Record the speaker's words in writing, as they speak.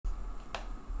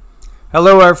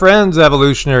Hello, our friends,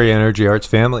 Evolutionary Energy Arts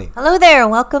family. Hello there,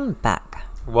 welcome back.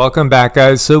 Welcome back,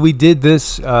 guys. So we did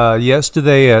this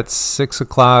yesterday at 6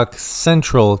 o'clock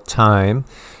Central Time,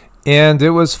 and it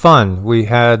was fun. We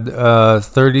had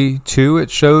 32, it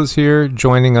shows here,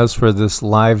 joining us for this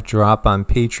live drop on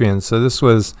Patreon. So this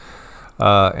was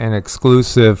an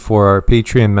exclusive for our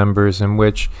Patreon members in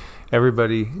which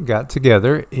everybody got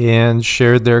together and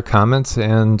shared their comments,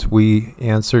 and we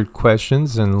answered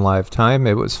questions in live time.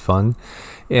 It was fun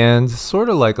and sort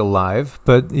of like a live,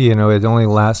 but you know, it only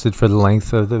lasted for the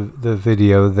length of the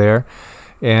video there,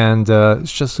 and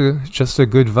it's just a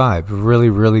good vibe,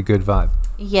 really good vibe.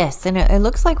 Yes, and it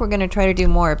looks like we're going to try to do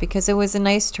more because it was a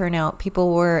nice turnout.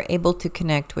 People were able to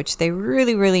connect, which they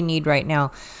really need right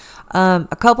now.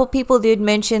 A couple people did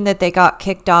mention that they got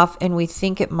kicked off, and we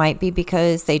think it might be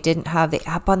because they didn't have the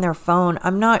app on their phone.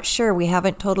 I'm not sure. We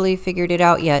haven't totally figured it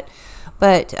out yet.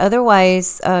 But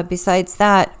otherwise, besides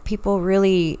that, people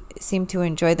really seem to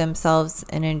enjoy themselves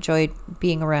and enjoyed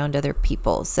being around other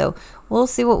people. So we'll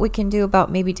see what we can do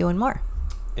about maybe doing more.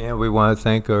 And we want to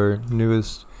thank our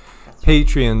newest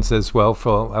Patreons as well.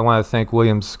 I want to thank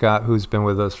William Scott, who's been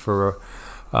with us for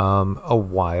a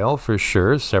while, for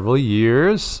sure, several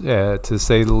years to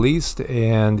say the least,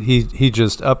 and he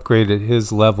just upgraded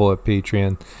his level at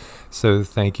Patreon, so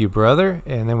thank you, brother.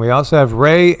 And then we also have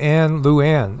Ray and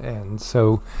Luann, and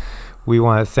so we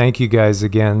want to thank you guys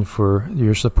again for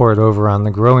your support over on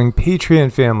the growing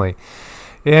Patreon family.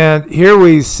 And here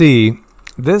we see,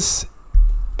 this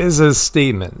is a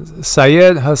statement.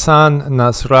 Syed Hassan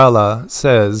Nasrallah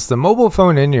says, the mobile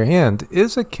phone in your hand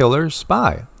is a killer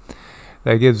spy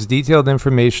that gives detailed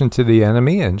information to the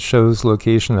enemy and shows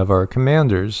location of our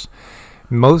commanders.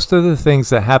 Most of the things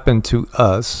that happened to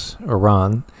us,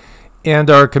 Iran,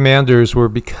 and our commanders were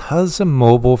because of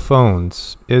mobile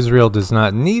phones. Israel does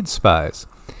not need spies,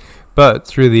 but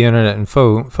through the internet and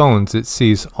phones, it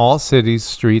sees all cities,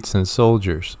 streets, and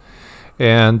soldiers.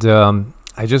 And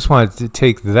I just wanted to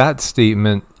take that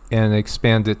statement and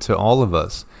expand it to all of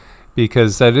us,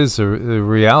 because that is the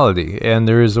reality, and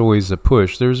there is always a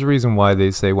push. There's a reason why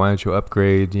they say, why don't you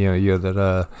upgrade,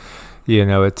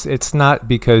 it's not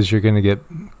because you're going to get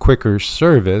quicker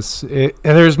service, and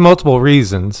there's multiple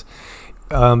reasons.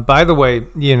 By the way,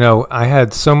 I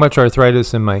had so much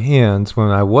arthritis in my hands when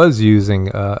I was using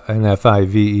an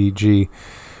FIVEG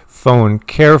phone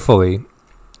carefully,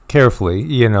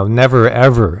 never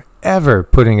ever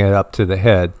putting it up to the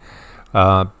head.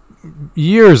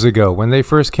 Years ago, when they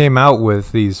first came out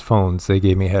with these phones, they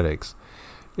gave me headaches.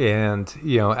 And,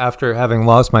 after having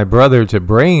lost my brother to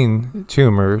brain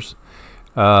tumors,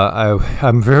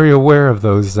 I'm very aware of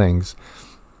those things.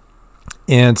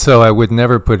 And so I would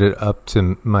never put it up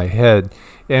to my head.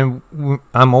 And we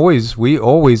always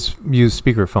use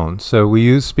speakerphone. So we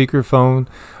use speakerphone.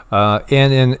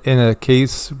 And in a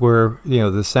case where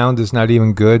the sound is not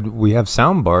even good, we have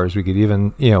sound bars. We could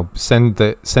even send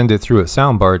it through a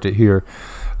sound bar to hear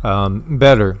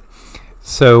better.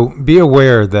 So be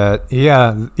aware that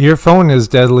your phone is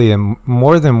deadly in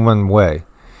more than one way,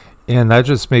 and that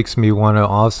just makes me want to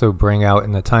also bring out,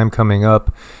 in the time coming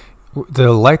up,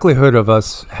 the likelihood of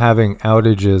us having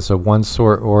outages of one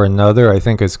sort or another. I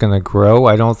think it's going to grow.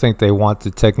 I don't think they want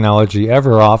the technology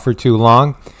ever off for too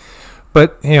long.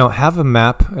 But have a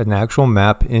map, an actual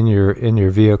map in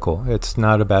your vehicle. It's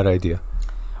not a bad idea.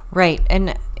 Right.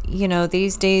 And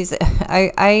these days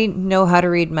I know how to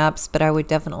read maps, but I would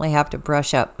definitely have to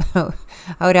brush up.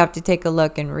 I would have to take a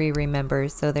look and remember.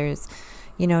 So there's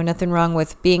nothing wrong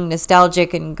with being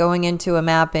nostalgic and going into a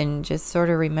map and just sort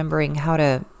of remembering how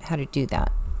to do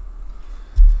that.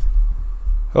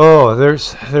 Oh,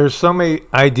 there's so many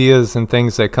ideas and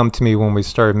things that come to me when we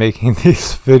start making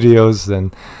these videos,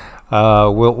 and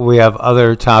we have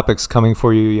other topics coming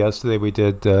for you. Yesterday we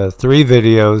did 3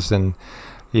 videos, and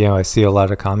I see a lot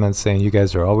of comments saying you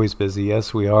guys are always busy.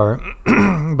 Yes, we are.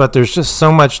 But there's just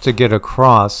so much to get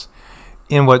across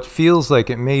in what feels like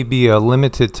it may be a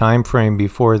limited time frame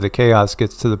before the chaos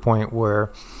gets to the point where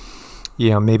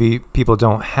maybe people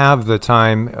don't have the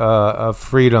time of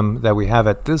freedom that we have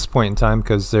at this point in time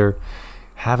because they're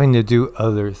having to do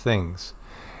other things.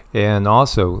 And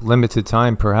also limited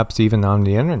time perhaps even on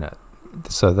the internet.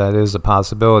 So that is a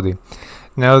possibility.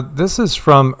 Now, this is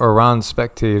from Iran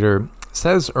Spectator. It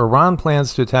says Iran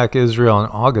plans to attack Israel on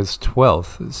August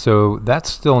 12th. So that's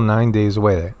still 9 days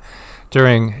away,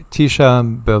 during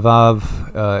Tisha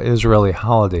B'Av Israeli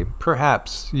holiday.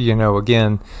 Perhaps,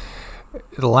 again,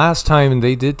 the last time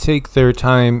they did take their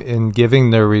time in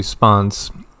giving their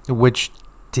response, which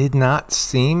did not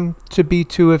seem to be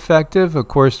too effective. Of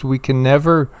course, we can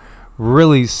never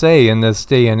really say in this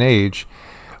day and age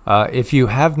If you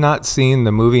have not seen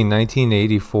the movie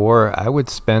 1984, I would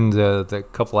spend the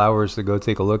couple hours to go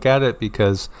take a look at it,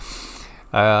 because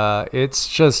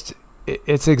it's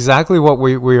exactly what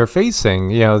we are facing.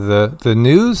 The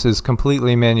news is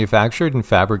completely manufactured and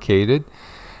fabricated,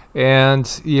 and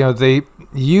they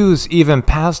use even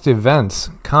past events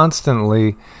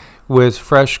constantly with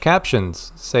fresh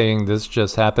captions saying this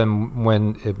just happened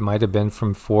when it might have been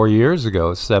from 4 years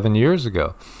ago, 7 years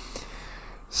ago.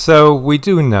 So we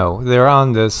do know they're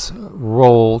on this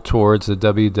roll towards a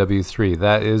WW3.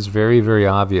 That is very, very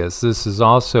obvious. This is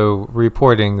also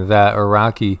reporting that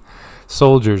Iraqi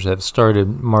soldiers have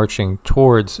started marching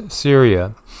towards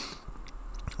Syria.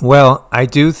 Well, I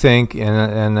do think,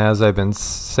 and as I've been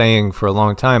saying for a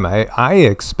long time, I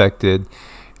expected,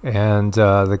 and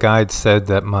the guide said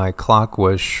that my clock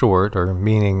was short, or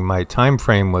meaning my time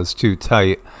frame was too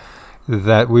tight,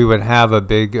 that we would have a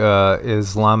big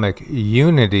Islamic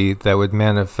unity that would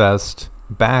manifest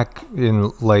back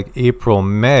in like April,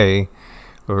 May,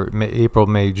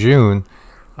 June.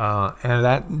 And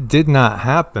that did not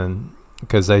happen,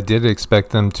 because I did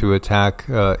expect them to attack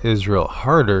Israel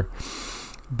harder.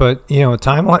 But,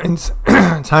 timelines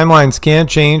timelines can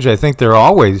change. I think they're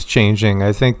always changing.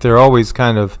 I think they're always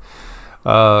kind of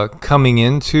coming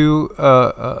into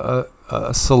a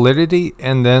solidity,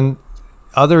 and then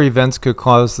other events could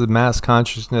cause the mass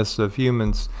consciousness of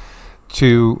humans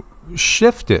to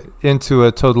shift it into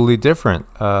a totally different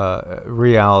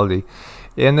reality.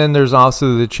 And then there's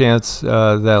also the chance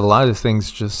that a lot of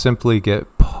things just simply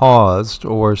get paused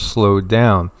or slowed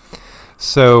down.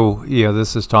 So,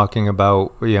 this is talking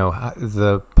about,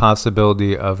 the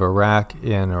possibility of Iraq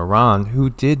and Iran, who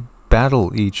did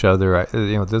battle each other.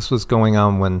 This was going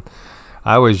on when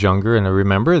I was younger, and I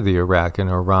remember the Iraq and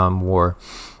Iran war.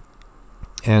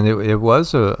 And it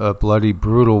was a bloody,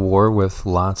 brutal war with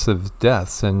lots of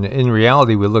deaths. And in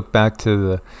reality, we look back to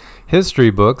the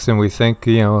history books and we think,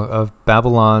 of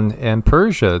Babylon and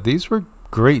Persia. These were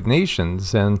great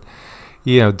nations and,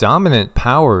 dominant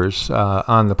powers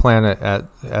on the planet at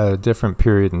a different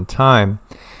period in time.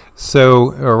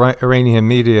 So Iranian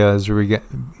media has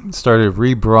started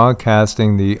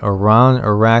rebroadcasting the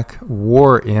Iran-Iraq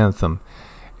war anthem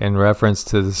in reference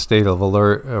to the state of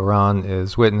alert Iran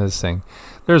is witnessing.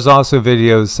 There's also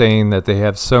videos saying that they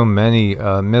have so many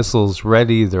missiles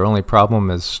ready. Their only problem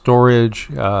is storage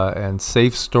and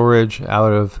safe storage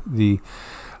out of the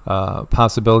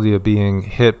possibility of being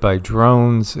hit by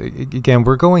drones. Again,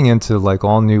 we're going into like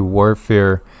all new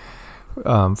warfare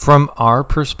from our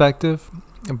perspective,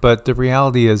 but the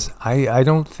reality is I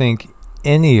don't think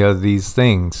any of these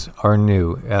things are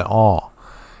new at all.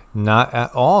 Not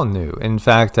at all new. In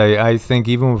fact, I think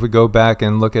even if we go back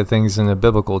and look at things in a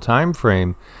biblical time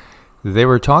frame, they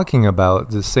were talking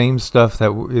about the same stuff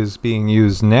that is being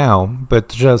used now, but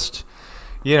just,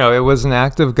 it was an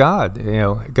act of God.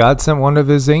 God sent one of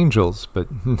his angels, but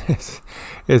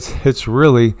it's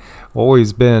really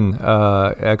always been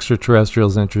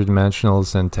extraterrestrials,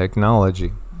 interdimensionals, and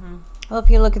technology. Well, if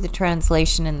you look at the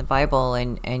translation in the Bible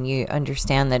and you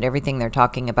understand that everything they're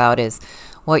talking about is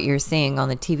what you're seeing on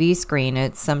the TV screen,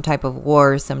 it's some type of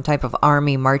war, some type of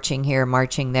army marching here,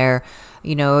 marching there.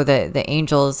 The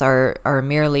angels are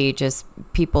merely just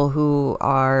people who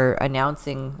are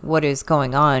announcing what is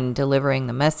going on, delivering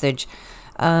the message.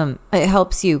 It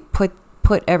helps you put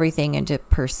everything into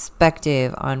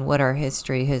perspective on what our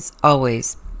history has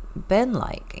always been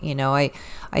like.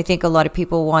 I think a lot of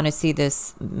people want to see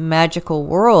this magical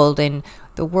world, and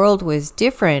the world was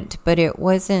different, but it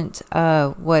wasn't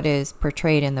what is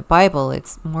portrayed in the Bible.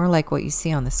 It's more like what you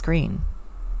see on the screen.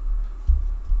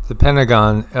 The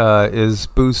Pentagon is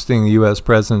boosting the U.S.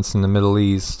 presence in the Middle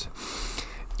East,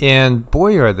 and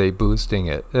boy, are they boosting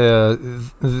it.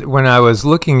 When I was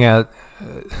looking at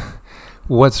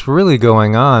what's really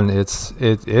going on,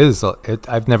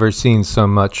 I've never seen so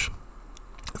much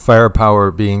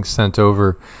firepower being sent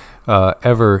over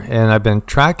ever, and I've been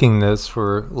tracking this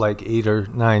for like 8 or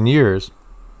 9 years,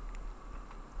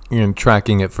 and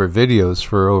tracking it for videos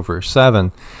for over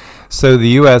 7. So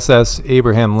the USS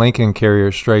Abraham Lincoln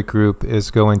Carrier Strike Group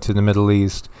is going to the Middle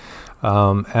East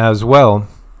as well,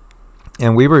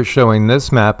 and we were showing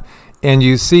this map, and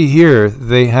you see here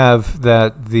they have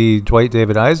that the Dwight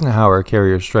David Eisenhower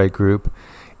Carrier Strike Group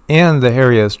and the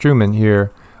Harry S. Truman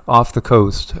here off the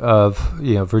coast of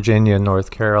Virginia, North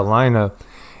Carolina,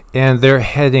 and they're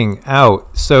heading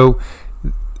out. So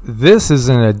this is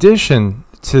in addition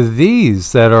to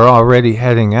these that are already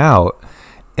heading out.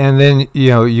 And then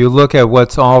you look at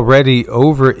what's already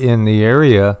over in the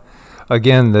area.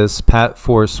 Again, this Pat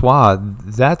 4 SWAT,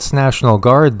 that's National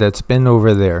Guard that's been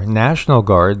over there. National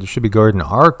Guard should be guarding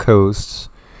our coasts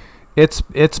It's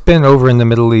been over in the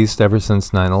Middle East ever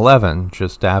since 9/11,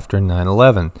 just after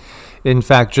 9/11. In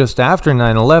fact, just after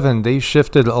 9/11, they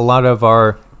shifted a lot of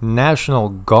our National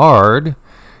Guard,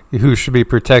 who should be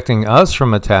protecting us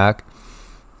from attack,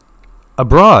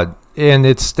 abroad. And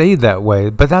it stayed that way.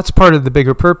 But that's part of the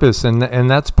bigger purpose, and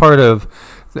that's part of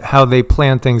how they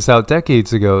planned things out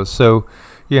decades ago. So,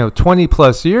 20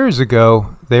 plus years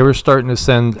ago, they were starting to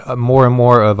send more and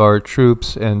more of our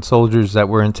troops and soldiers that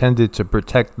were intended to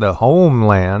protect the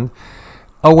homeland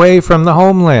away from the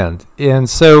homeland. And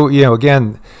so,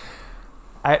 again,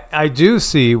 I do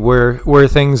see where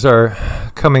things are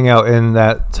coming out in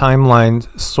that timeline,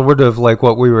 sort of like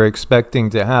what we were expecting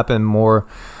to happen more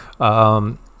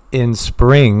in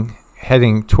spring,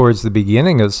 heading towards the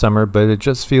beginning of summer, but it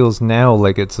just feels now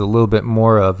like it's a little bit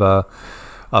more of a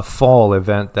fall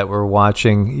event that we're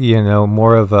watching,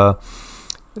 more of a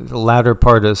latter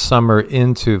part of summer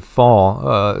into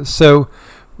fall. So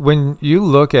when you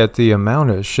look at the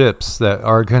amount of ships that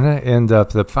are going to end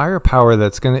up, the firepower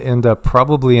that's going to end up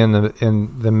probably in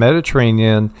the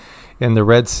Mediterranean, in the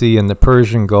Red Sea, in the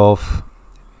Persian Gulf,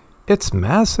 it's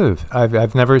massive.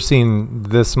 I've never seen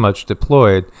this much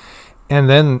deployed. And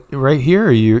then right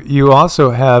here, you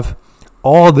also have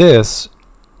all this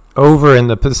over in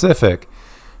the Pacific.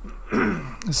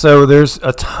 So there's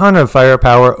a ton of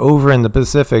firepower over in the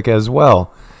Pacific as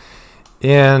well.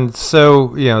 And so,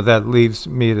 that leaves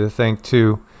me to think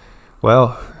too, well,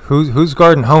 who's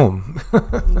guarding home?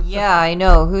 Yeah, I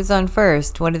know. Who's on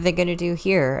first? What are they going to do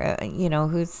here?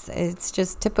 It's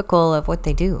just typical of what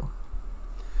they do.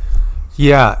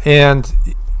 Yeah, and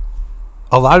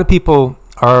a lot of people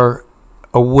are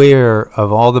aware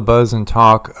of all the buzz and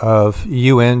talk of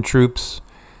UN troops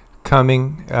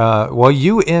coming. Well,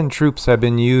 UN troops have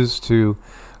been used to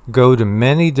go to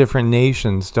many different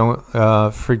nations. Don't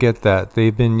forget that.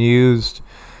 They've been used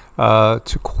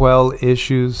to quell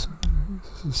issues,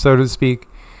 so to speak,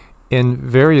 in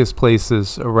various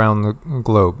places around the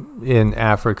globe, in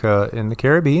Africa, in the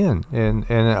Caribbean, and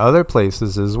in other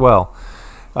places as well.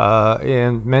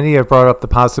 And many have brought up the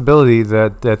possibility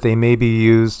that they may be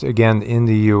used again in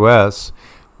the U.S.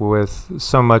 with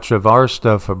so much of our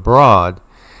stuff abroad.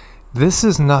 This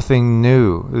is nothing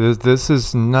new. This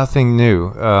is nothing new.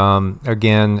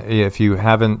 Again, if you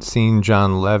haven't seen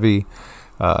John Levy,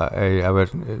 I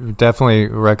would definitely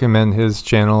recommend his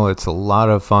channel. It's a lot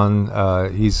of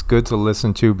fun. He's good to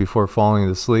listen to before falling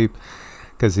asleep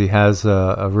because he has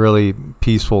a really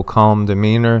peaceful, calm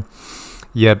demeanor,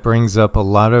 yet brings up a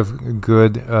lot of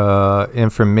good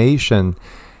information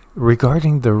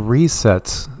regarding the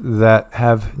resets that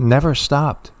have never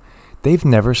stopped. They've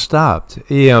never stopped.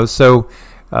 So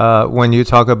when you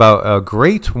talk about a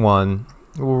great one,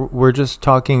 we're just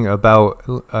talking about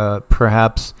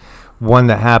perhaps one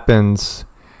that happens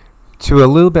to a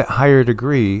little bit higher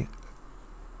degree,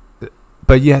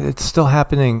 but yet it's still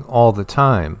happening all the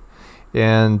time.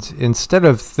 And instead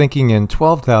of thinking in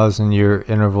 12,000 year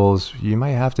intervals, you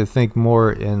might have to think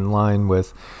more in line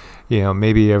with,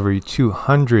 maybe every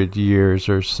 200 years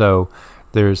or so,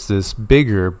 there's this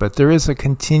bigger, but there is a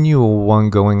continual one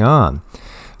going on.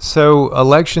 So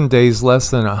election day is less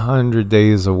than 100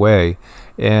 days away.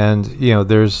 And,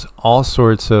 there's all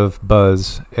sorts of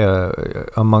buzz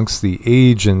amongst the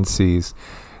agencies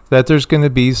that there's going to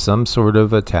be some sort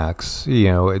of attacks,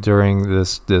 during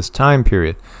this time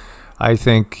period. I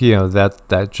think,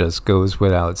 that just goes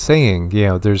without saying.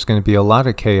 There's going to be a lot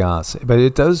of chaos. But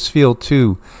it does feel,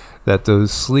 too, that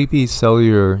those sleepy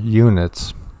cellular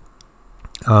units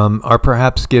are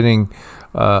perhaps getting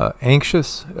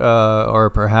anxious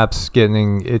or perhaps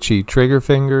getting itchy trigger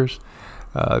fingers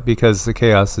because the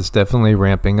chaos is definitely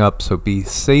ramping up. So be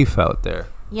safe out there.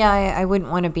 Yeah, I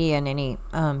wouldn't want to be in any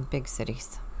big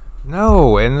cities.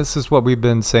 No, and this is what we've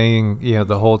been saying,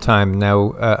 the whole time.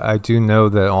 Now, I do know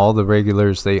that all the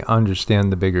regulars, they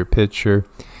understand the bigger picture.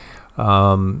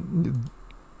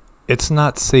 It's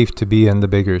not safe to be in the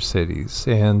bigger cities.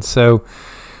 And so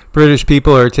British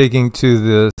people are taking to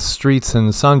the streets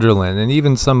in Sunderland, and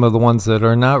even some of the ones that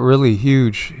are not really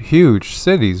huge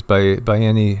cities by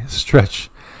any stretch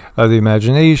of the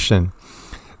imagination.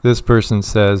 This person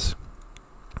says,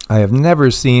 I have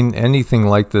never seen anything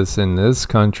like this in this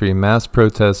country. Mass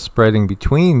protests spreading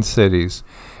between cities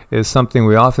is something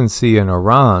we often see in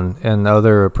Iran and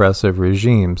other oppressive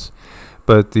regimes.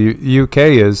 But the UK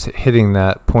is hitting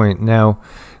that point now.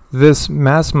 This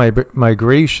mass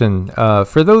migration,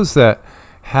 for those that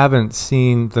haven't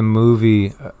seen the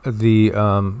movie, the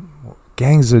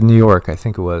Gangs of New York, I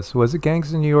think it was. Was it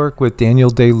Gangs of New York with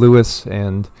Daniel Day-Lewis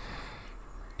and...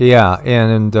 Yeah,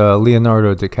 and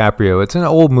Leonardo DiCaprio. It's an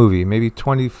old movie, maybe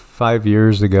 25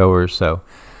 years ago or so.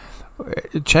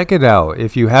 check it out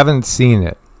if you haven't seen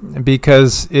it,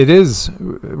 because it is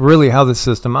really how the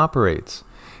system operates.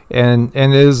 And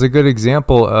it is a good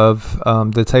example of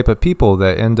the type of people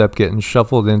that end up getting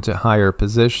shuffled into higher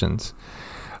positions.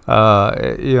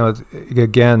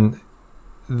 Again,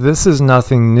 this is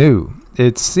nothing new.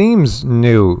 It seems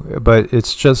new, but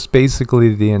it's just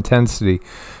basically the intensity.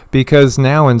 Because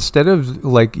now, instead of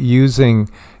like using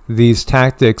these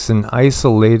tactics in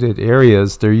isolated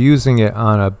areas, they're using it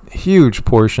on a huge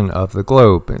portion of the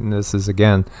globe. And this is,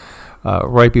 again,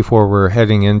 right before we're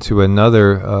heading into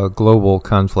another global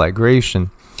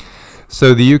conflagration.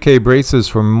 So the UK braces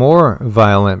for more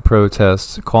violent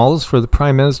protests, calls for the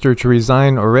Prime Minister to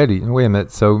resign already. Wait a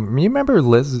minute, so you remember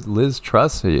Liz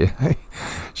Truss?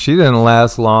 She didn't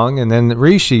last long, and then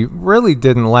Rishi really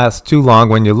didn't last too long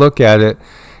when you look at it.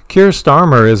 Keir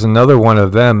Starmer is another one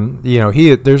of them.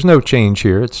 There's no change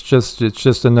here. It's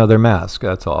just another mask,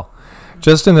 that's all.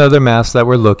 Just another mask that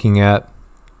we're looking at.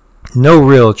 No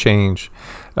real change.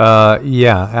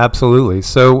 Yeah, absolutely.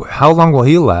 So how long will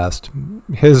he last?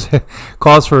 His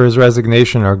calls for his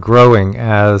resignation are growing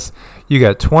as you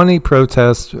got 20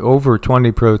 protests, over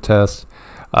 20 protests,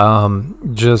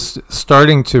 just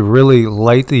starting to really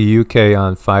light the UK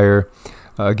on fire.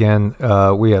 Again,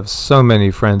 we have so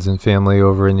many friends and family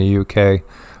over in the UK.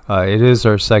 It is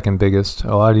our second biggest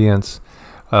audience.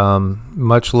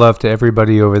 Much love to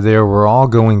everybody over there. We're all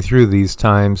going through these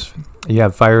times. You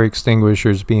have fire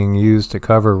extinguishers being used to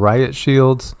cover riot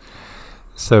shields.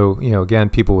 So, again,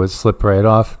 people would slip right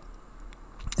off.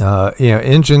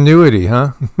 Ingenuity,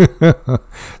 huh?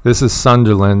 This is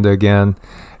Sunderland again.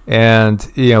 And,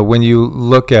 when you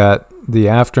look at the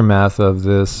aftermath of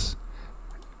this,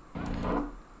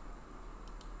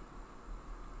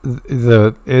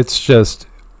 it's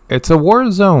a war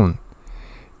zone.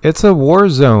 It's a war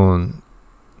zone.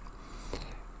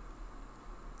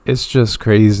 It's just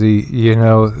crazy,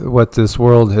 what this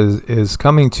world is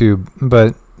coming to.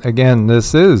 But again,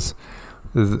 this is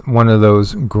one of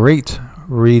those great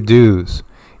redos.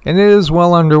 And it is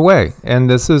well underway. And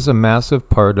this is a massive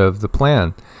part of the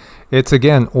plan. It's,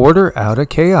 again, order out of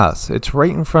chaos. It's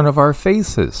right in front of our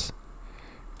faces.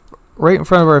 Right in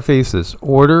front of our faces.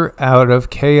 Order out of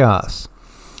chaos.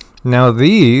 Now,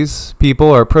 these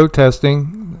people are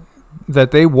protesting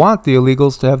that they want the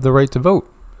illegals to have the right to vote.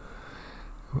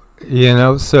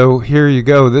 So here you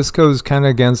go. This goes kind of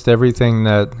against everything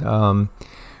that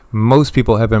most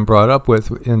people have been brought up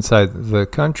with inside the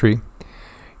country.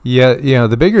 Yet,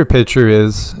 the bigger picture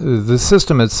is the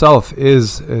system itself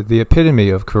is the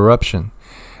epitome of corruption.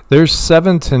 There's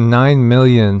 7 to 9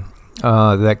 million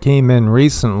that came in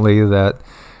recently that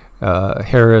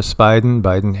Biden-Harris,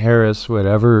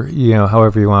 whatever,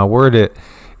 however you want to word it,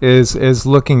 is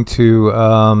looking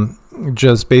to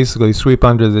just basically sweep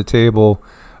under the table,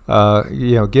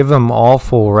 give them all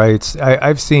full rights.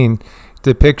 I've seen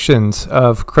depictions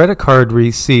of credit card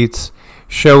receipts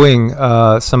showing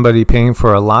somebody paying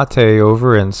for a latte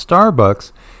over in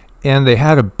Starbucks, and they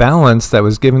had a balance that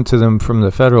was given to them from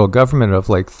the federal government of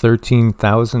like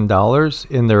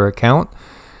 $13,000 in their account.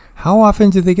 How often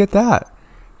do they get that?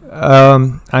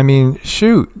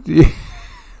 Shoot.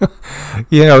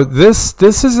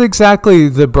 This is exactly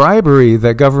the bribery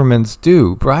that governments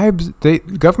do.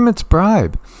 Governments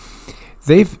bribe.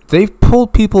 They've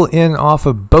pulled people in off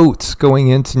of boats going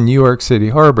into New York City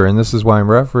Harbor, and this is why I'm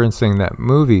referencing that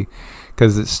movie,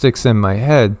 because it sticks in my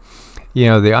head.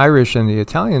 The Irish and the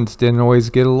Italians didn't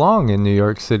always get along in New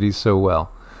York City so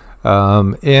well.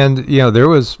 There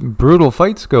was brutal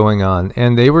fights going on,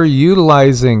 and they were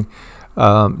utilizing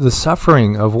the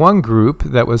suffering of one group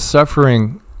that was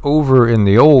suffering over in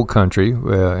the old country.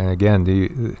 And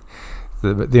again,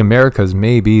 the Americas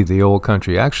may be the old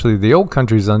country. Actually, the old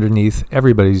country is underneath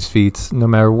everybody's feet, no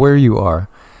matter where you are.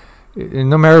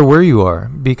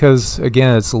 Because,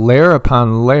 again, it's layer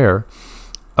upon layer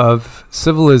of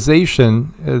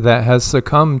civilization that has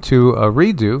succumbed to a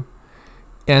redo,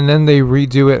 and then they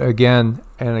redo it again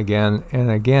and again and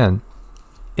again.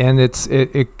 And it's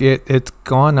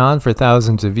gone on for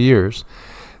thousands of years.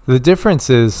 The difference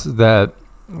is that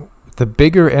the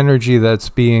bigger energy that's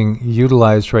being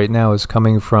utilized right now is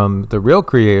coming from the real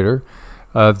creator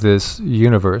of this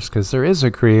universe, because there is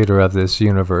a creator of this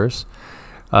universe.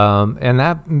 And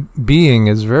that being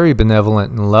is very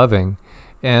benevolent and loving.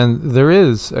 And there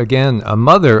is, again, a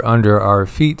mother under our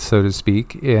feet, so to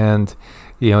speak. And,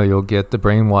 you'll get the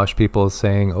brainwashed people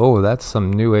saying, oh, that's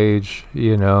some new age,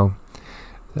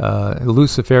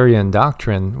 Luciferian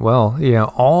doctrine. Well,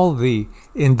 all the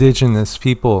indigenous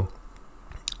people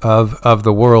of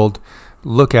the world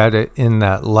look at it in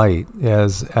that light,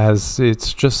 as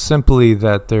it's just simply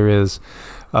that there is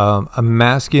a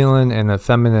masculine and a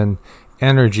feminine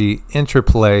energy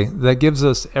interplay that gives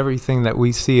us everything that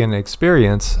we see and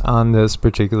experience on this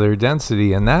particular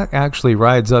density, and that actually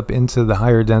rides up into the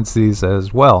higher densities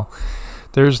as well.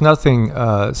 There's nothing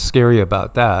scary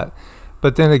about that.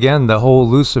 But then again, the whole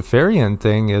Luciferian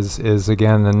thing is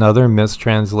again another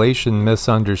mistranslation,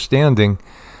 misunderstanding.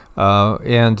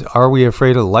 And are we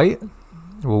afraid of light?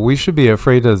 Well, we should be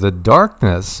afraid of the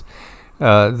darkness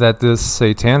that this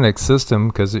satanic system,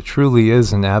 because it truly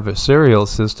is an adversarial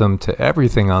system to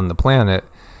everything on the planet,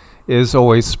 is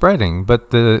always spreading. But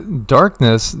the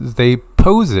darkness, they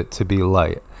pose it to be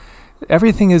light.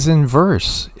 Everything is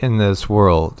inverse in this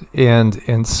world,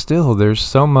 and still there's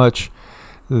so much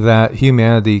that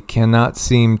humanity cannot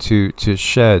seem to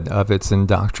shed of its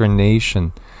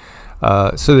indoctrination.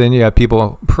 So then you have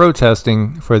people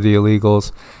protesting for the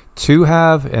illegals to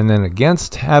have and then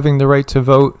against having the right to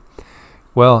vote.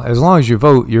 Well, as long as you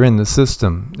vote, you're in the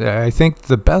system. I think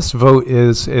the best vote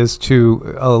is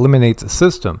to eliminate the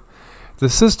system. The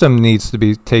system needs to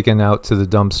be taken out to the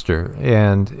dumpster.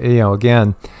 And,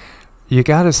 again, you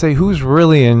got to say who's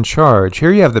really in charge.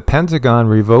 Here you have the Pentagon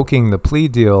revoking the plea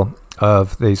deal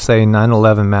of, they say,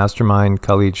 9/11 mastermind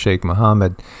Khalid Sheikh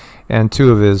Mohammed and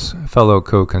two of his fellow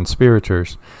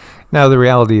co-conspirators. Now, the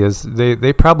reality is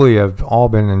they probably have all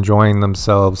been enjoying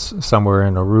themselves somewhere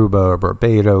in Aruba or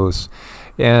Barbados.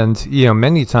 And,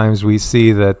 many times we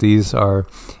see that these are,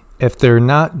 if they're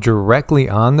not directly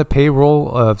on the payroll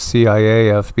of CIA,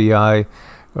 FBI,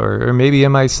 or maybe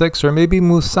MI6, or maybe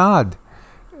Mossad,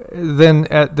 then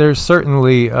they're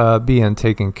certainly being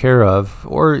taken care of.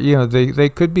 Or, they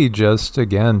could be just,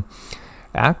 again,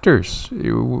 actors.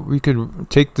 We could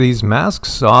take these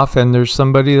masks off and there's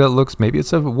somebody that looks, maybe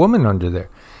it's a woman under there.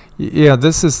 Yeah,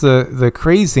 this is the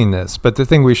craziness. But the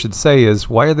thing we should say is,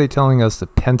 why are they telling us the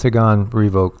Pentagon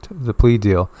revoked the plea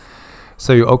deal?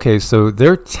 So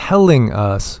they're telling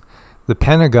us, the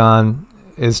Pentagon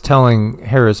is telling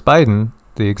Harris Biden,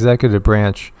 the executive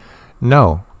branch,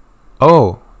 no.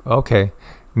 Oh, okay.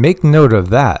 Make note of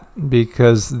that,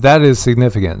 because that is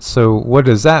significant. So what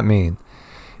does that mean?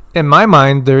 In my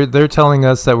mind, they're telling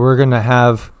us that we're going to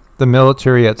have the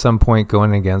military at some point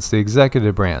going against the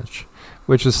executive branch,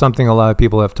 which is something a lot of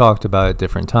people have talked about at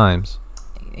different times.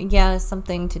 Yeah,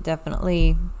 something to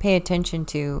definitely pay attention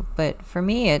to. But for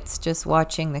me, it's just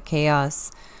watching the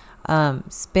chaos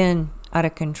spin out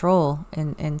of control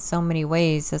in so many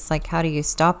ways. It's like, how do you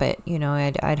stop it?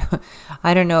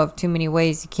 I don't know of too many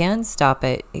ways you can stop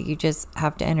it. You just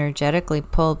have to energetically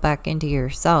pull back into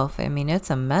yourself. I mean, it's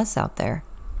a mess out there.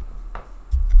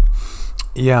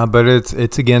 Yeah, but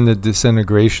it's again the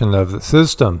disintegration of the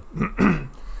system.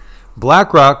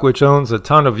 BlackRock, which owns a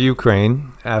ton of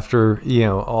Ukraine, after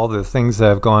all the things that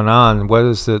have gone on, what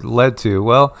has it led to?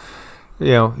 Well,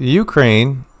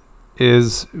 Ukraine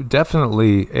is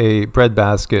definitely a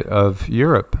breadbasket of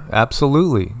Europe.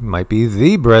 Absolutely, might be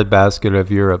the breadbasket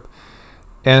of Europe.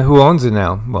 And who owns it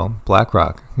now? Well,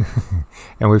 BlackRock.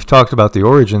 And we've talked about the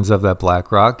origins of that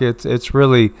BlackRock. It's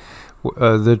really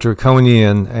the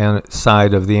draconian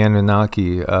side of the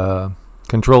Anunnaki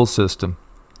control system.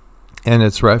 And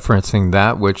it's referencing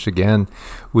that which, again,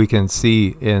 we can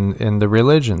see in the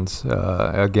religions,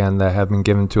 again, that have been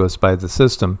given to us by the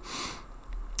system.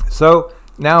 So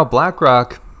now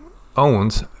BlackRock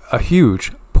owns a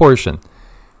huge portion.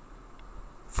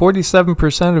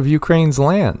 47% of Ukraine's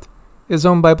land is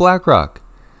owned by BlackRock.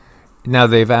 Now,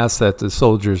 they've asked that the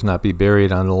soldiers not be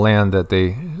buried on the land that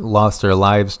they lost their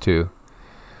lives to.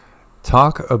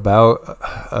 Talk about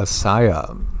a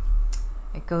psyop.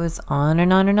 It goes on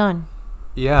and on and on.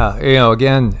 Yeah,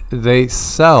 again, they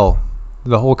sell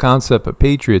the whole concept of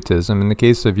patriotism. In the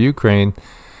case of Ukraine,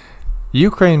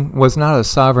 Ukraine was not a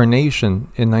sovereign nation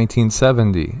in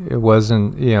 1970. It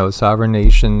wasn't, a sovereign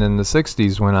nation in the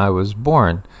 60s when I was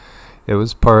born. It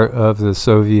was part of the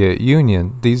Soviet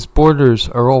Union. These borders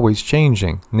are always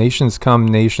changing. Nations come,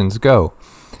 nations go.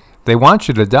 They want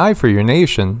you to die for your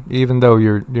nation, even though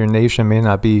your nation may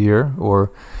not be here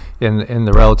or in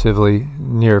the relatively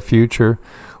near future,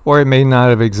 or it may not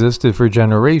have existed for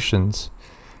generations.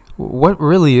 What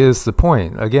really is the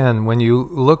point? Again, when you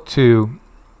look to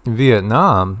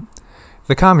Vietnam,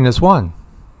 the communists won.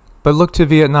 But look to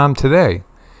Vietnam today.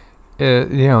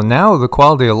 Now the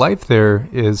quality of life there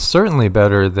is certainly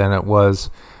better than it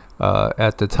was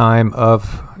at the time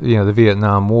of the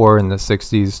Vietnam War in the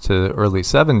 60s to early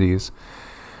 70s.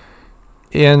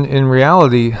 And in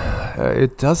reality,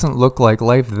 it doesn't look like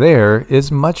life there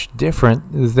is much different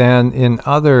than in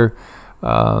other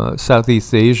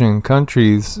Southeast Asian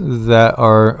countries that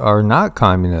are not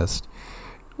communist.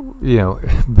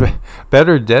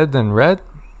 Better dead than red.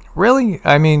 Really?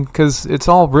 I mean, because it's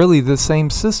all really the same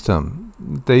system.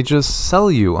 They just sell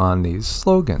you on these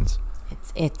slogans.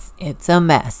 It's a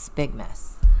mess, big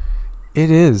mess. It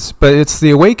is, but it's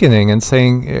the awakening and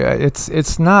saying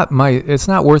it's not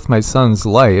worth my son's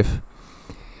life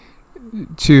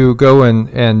to go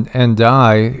and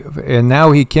die, and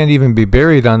now he can't even be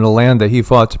buried on the land that he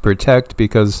fought to protect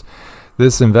because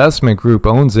this investment group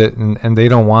owns it, and they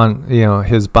don't want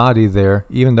his body there,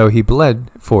 even though he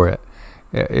bled for it.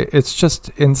 It's just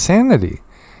insanity.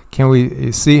 Can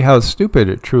we see how stupid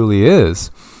it truly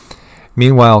is?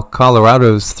 Meanwhile,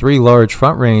 Colorado's 3 large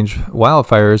Front Range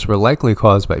wildfires were likely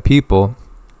caused by people.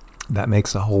 That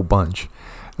makes a whole bunch.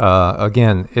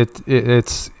 Again,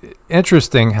 it's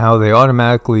interesting how they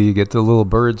automatically get the little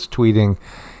birds tweeting,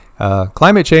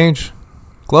 climate change,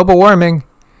 global warming,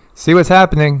 see what's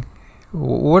happening.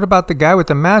 What about the guy with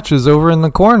the matches over in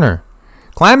the corner?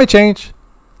 Climate change,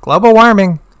 global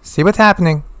warming, see what's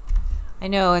happening. I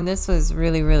know, and this was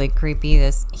really, really creepy,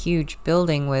 this huge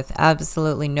building with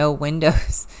absolutely no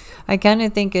windows. I kind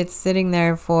of think it's sitting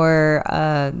there for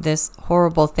this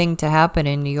horrible thing to happen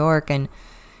in New York, and,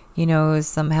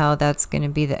 somehow that's going to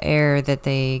be the air that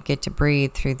they get to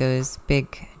breathe through those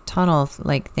big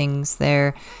tunnel-like things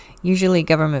there. Usually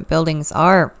government buildings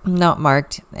are not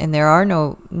marked, and there are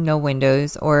no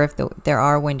windows, or if there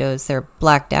are windows, they're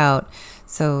blacked out.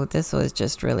 So this was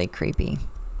just really creepy.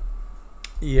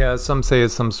 Yeah, some say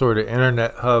it's some sort of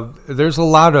internet hub. There's a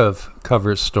lot of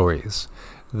cover stories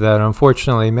that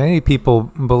unfortunately many people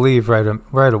believe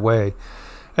right away.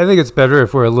 I think it's better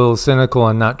if we're a little cynical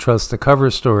and not trust the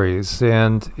cover stories.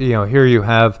 And, here you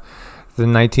have the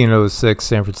 1906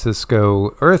 San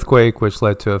Francisco earthquake, which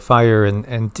led to a fire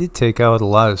and did take out a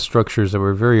lot of structures that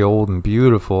were very old and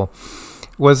beautiful.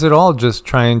 Was it all just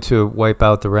trying to wipe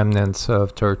out the remnants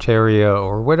of Tartaria,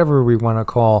 or whatever we want to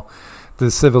call the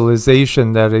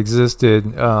civilization that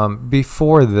existed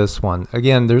before this one?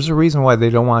 Again, there's a reason why they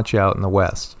don't want you out in the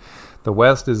West. The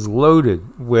West is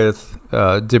loaded with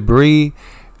debris,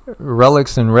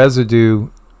 relics, and residue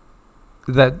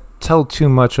that tell too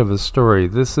much of a story.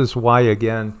 This is why,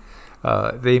 again,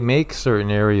 they make certain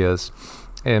areas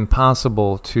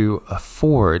impossible to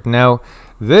afford. Now,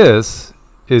 this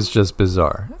is just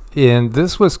bizarre. And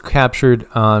this was captured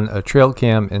on a trail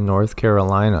cam in North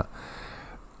Carolina.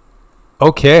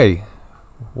 Okay,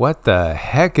 what the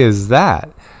heck is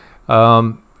that?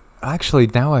 Actually,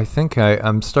 now I think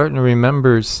I'm starting to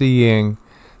remember seeing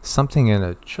something in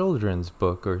a children's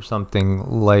book or something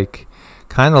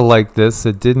kind of like this.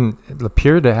 It didn't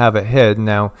appear to have a head.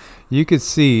 Now, you could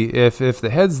see if the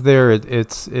head's there,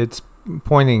 it's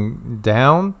pointing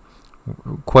down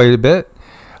quite a bit.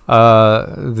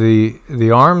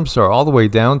 The arms are all the way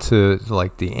down to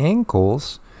the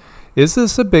ankles. Is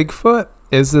this a Bigfoot?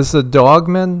 Is this a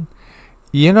dogman?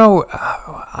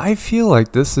 I feel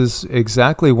like this is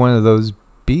exactly one of those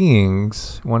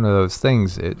beings, one of those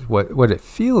things. What it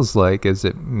feels like is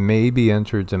it may be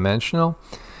interdimensional.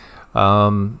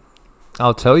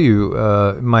 I'll tell you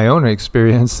my own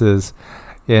experiences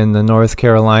in the North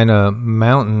Carolina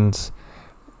mountains.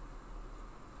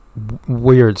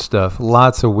 Weird stuff,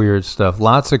 lots of weird stuff,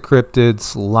 lots of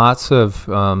cryptids, lots of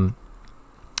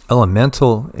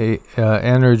elemental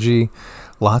energy,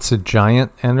 lots of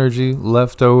giant energy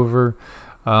left over.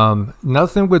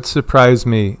 Nothing would surprise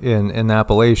me in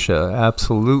Appalachia.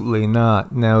 Absolutely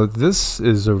not. Now, this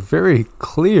is a very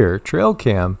clear trail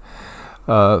cam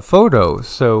photo.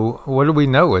 So what do we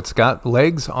know? It's got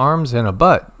legs, arms, and a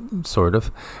butt, sort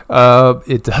of.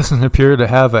 It doesn't appear to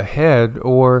have a head,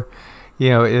 or,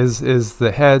 is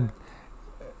the head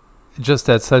just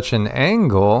at such an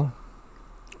angle?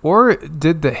 Or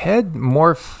did the head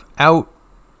morph out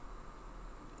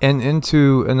and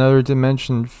into another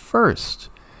dimension first?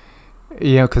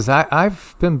 Because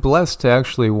I've been blessed to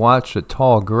actually watch a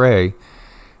tall gray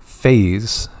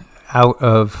phase out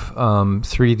of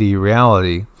 3D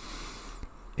reality.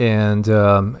 And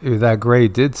that gray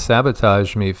did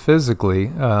sabotage me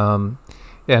physically.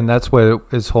 And that's what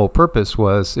its whole purpose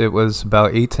was. It was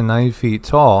about 8 to 9 feet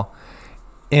tall.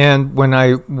 And when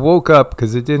I woke up,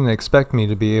 because it didn't expect me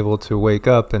to be able to wake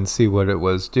up and see what it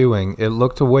was doing, it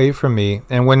looked away from me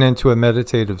and went into a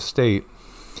meditative state.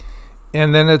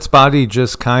 And then its body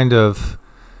just kind of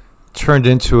turned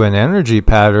into an energy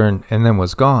pattern and then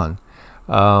was gone.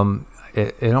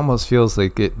 It almost feels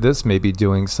like this may be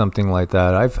doing something like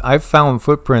that. I've found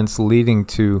footprints leading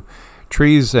to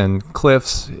trees and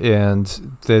cliffs,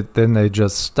 and then they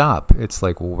just stop. It's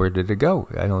like, well, where did it go?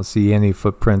 I don't see any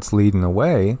footprints leading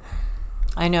away.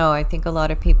 I know. I think a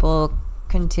lot of people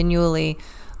continually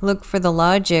look for the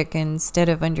logic instead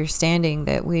of understanding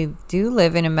that we do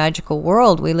live in a magical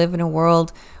world. We live in a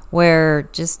world where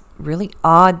just really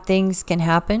odd things can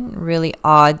happen. Really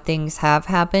odd things have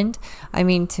happened. I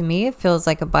mean, to me, it feels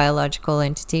like a biological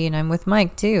entity, and I'm with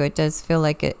Mike too. It does feel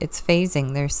like it's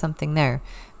phasing. There's something there.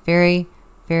 Very,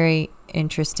 very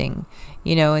interesting.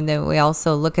 You know, and then we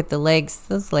also look at the legs.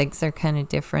 Those legs are kind of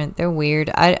different. They're weird.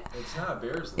 It's not a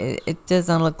bear's legs. It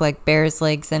doesn't look like bear's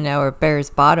legs and or bear's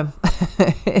bottom.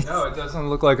 No, it doesn't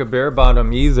look like a bear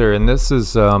bottom either. And this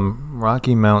is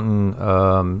Rocky Mountain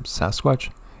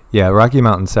Sasquatch. Yeah, Rocky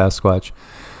Mountain Sasquatch.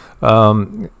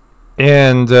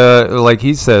 And like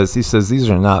he says these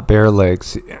are not bear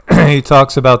legs. He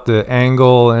talks about the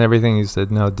angle and everything. He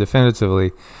said, no,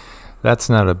 definitively, that's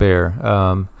not a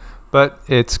bear. But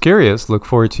it's curious. Look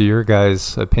forward to your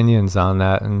guys' opinions on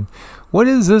that. And what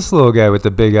is this little guy with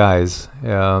the big eyes?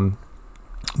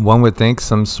 One would think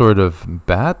some sort of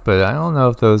bat, but I don't know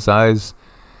if those eyes...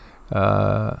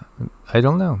 I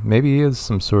don't know. Maybe he is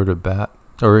some sort of bat.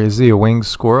 Or is he a winged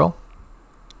squirrel?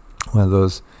 One of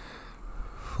those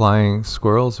flying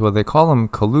squirrels? Well, they call him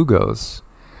Kalugos.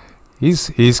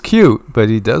 He's cute, but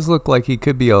he does look like he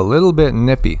could be a little bit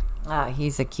nippy.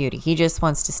 He's a cutie. He just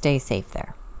wants to stay safe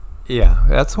there. Yeah,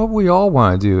 that's what we all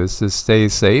want to do, is to stay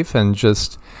safe and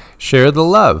just share the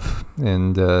love.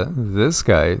 And this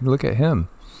guy, look at him.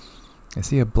 Is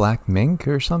he a black mink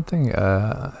or something?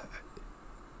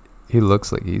 He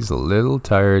looks like he's a little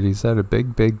tired. He's had a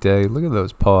big, big day. Look at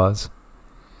those paws.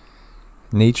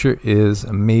 Nature is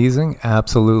amazing,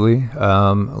 absolutely.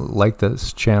 Like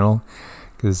this channel,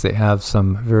 because they have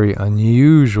some very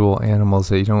unusual animals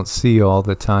that you don't see all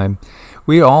the time.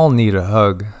 We all need a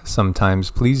hug sometimes.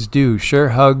 Please do share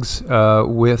hugs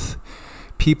with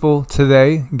people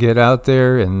today. Get out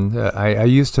there. And I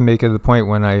used to make it a point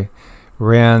when I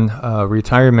ran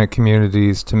retirement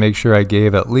communities to make sure I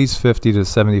gave at least 50 to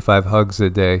 75 hugs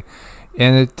a day.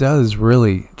 And it does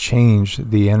really change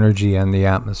the energy and the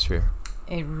atmosphere.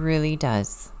 It really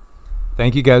does.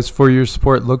 Thank you guys for your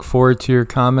support. Look forward to your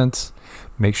comments.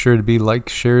 Make sure to be like,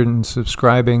 shared, and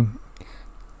subscribing.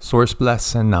 Source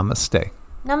bless and namaste.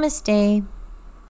 Namaste.